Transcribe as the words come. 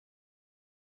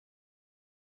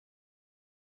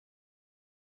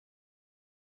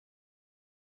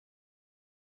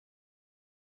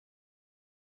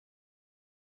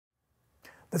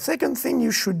The second thing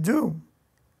you should do,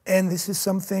 and this is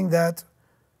something that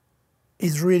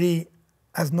is really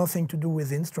has nothing to do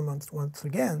with instruments once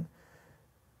again,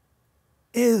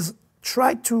 is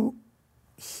try to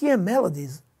hear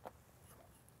melodies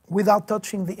without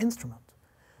touching the instrument.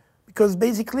 Because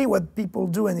basically what people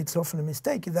do, and it's often a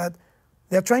mistake, is that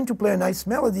they're trying to play a nice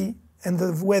melody, and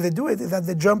the way they do it is that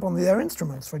they jump on their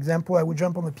instruments. For example, I would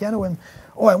jump on the piano and,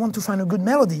 oh, I want to find a good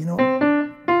melody, you know.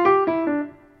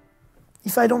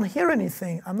 If I don't hear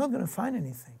anything, I'm not going to find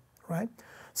anything, right?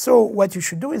 So what you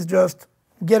should do is just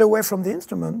get away from the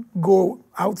instrument, go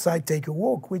outside, take a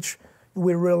walk, which you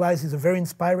will realize is a very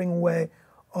inspiring way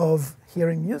of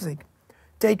hearing music.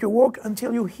 Take a walk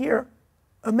until you hear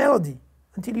a melody,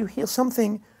 until you hear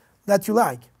something that you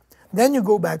like. Then you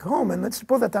go back home, and let's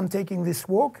suppose that I'm taking this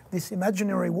walk, this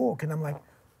imaginary walk, and I'm like,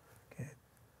 okay.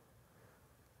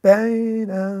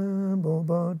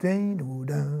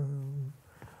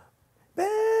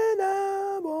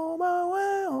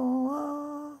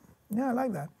 Yeah, I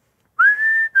like that.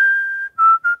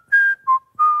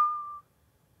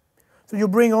 So you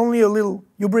bring only a little,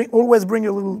 always bring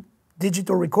a little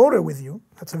digital recorder with you.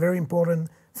 That's a very important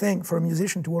thing for a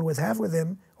musician to always have with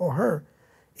him or her,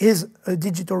 is a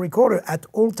digital recorder at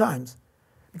all times.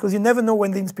 Because you never know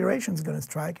when the inspiration is going to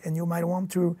strike, and you might want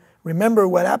to remember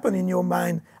what happened in your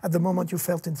mind at the moment you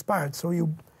felt inspired. So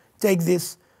you take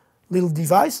this little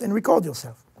device and record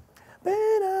yourself.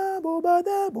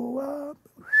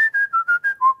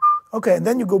 Okay, and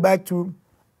then you go back to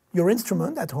your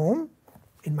instrument at home,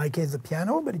 in my case the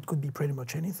piano, but it could be pretty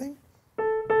much anything.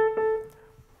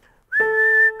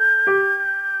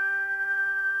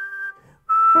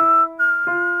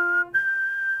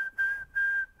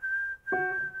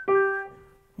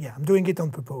 Yeah, I'm doing it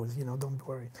on purpose, you know, don't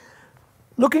worry.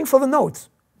 Looking for the notes,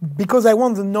 because I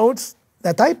want the notes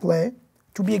that I play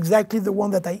to be exactly the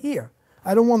one that I hear.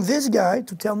 I don't want this guy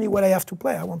to tell me what I have to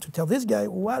play. I want to tell this guy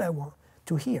what I want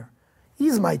to hear.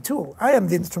 He's my tool. I am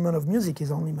the instrument of music.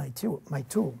 He's only my tool.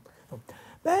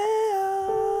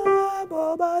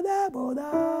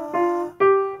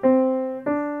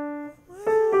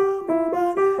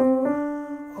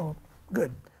 Oh,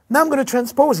 good. Now I'm going to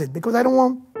transpose it because I don't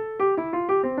want.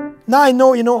 Now I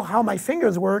know, you know, how my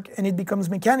fingers work, and it becomes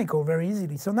mechanical very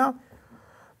easily. So now,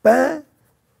 ba,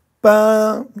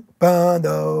 ba, ba,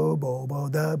 da, bo, bo,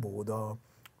 da, bo, da.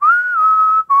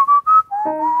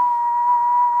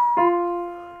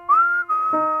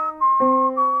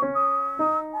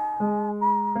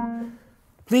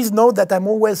 Please note that I'm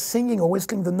always singing or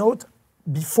whistling the note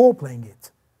before playing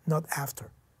it, not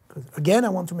after. Because again, I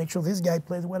want to make sure this guy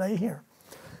plays what I hear.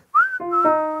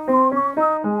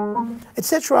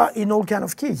 Etc. in all kinds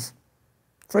of keys.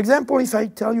 For example, if I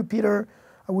tell you, Peter,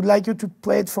 I would like you to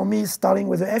play it for me starting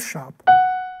with the F sharp.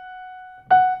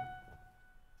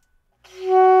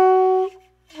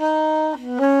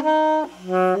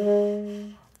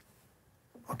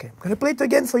 Okay, I'm going to play it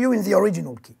again for you in the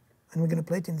original key. And we're going to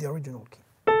play it in the original key.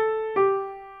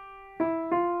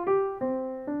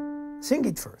 Sing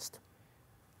it first.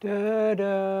 Da,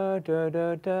 da, da,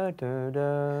 da, da, da,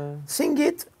 da. Sing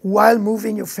it while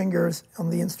moving your fingers on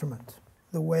the instrument,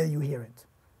 the way you hear it.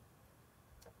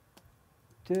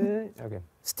 Okay.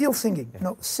 Still singing. Yeah.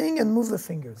 No, sing and move the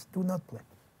fingers. Do not play.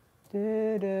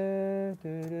 Da, da,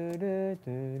 da, da,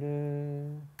 da, da.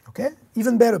 Okay?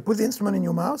 Even better, put the instrument in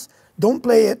your mouth. Don't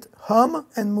play it. Hum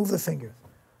and move the fingers.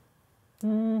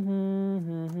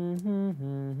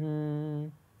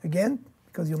 Again,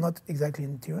 because you're not exactly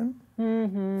in tune.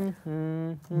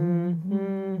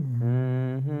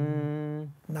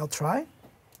 Now try.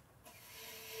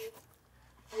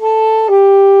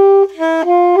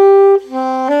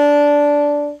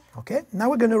 Okay, now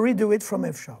we're going to redo it from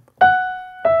F sharp.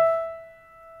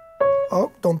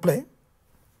 Oh, don't play.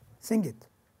 Sing it.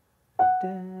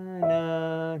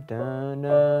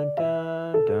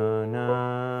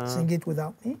 Sing it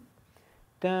without me.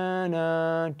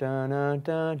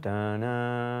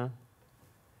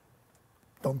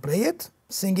 Don't play it.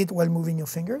 Sing it while moving your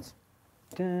fingers.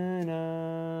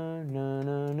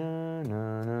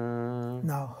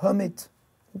 Now hum it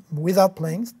without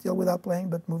playing, still without playing,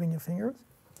 but moving your fingers.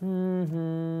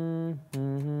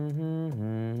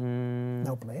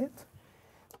 Now play it.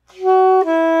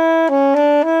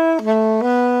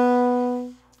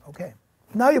 Okay,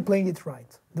 now you're playing it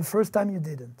right. The first time you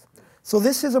didn't. So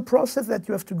this is a process that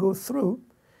you have to go through,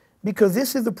 because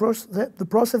this is the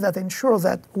process that ensures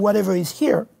that whatever is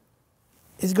here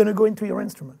is going to go into your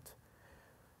instrument.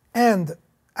 And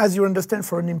as you understand,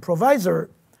 for an improviser,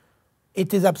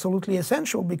 it is absolutely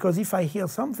essential, because if I hear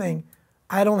something,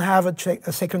 I don't have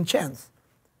a second chance.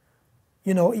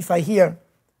 You know, if I hear,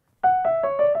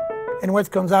 And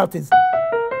what comes out is,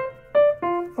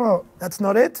 oh, that's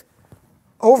not it.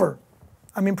 Over.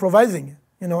 I'm improvising.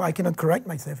 You know, I cannot correct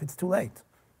myself. It's too late.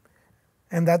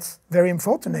 And that's very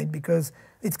unfortunate because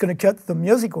it's going to cut the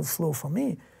musical flow for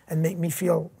me and make me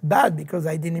feel bad because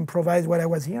I didn't improvise what I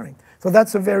was hearing. So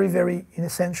that's a very, very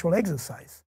essential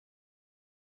exercise.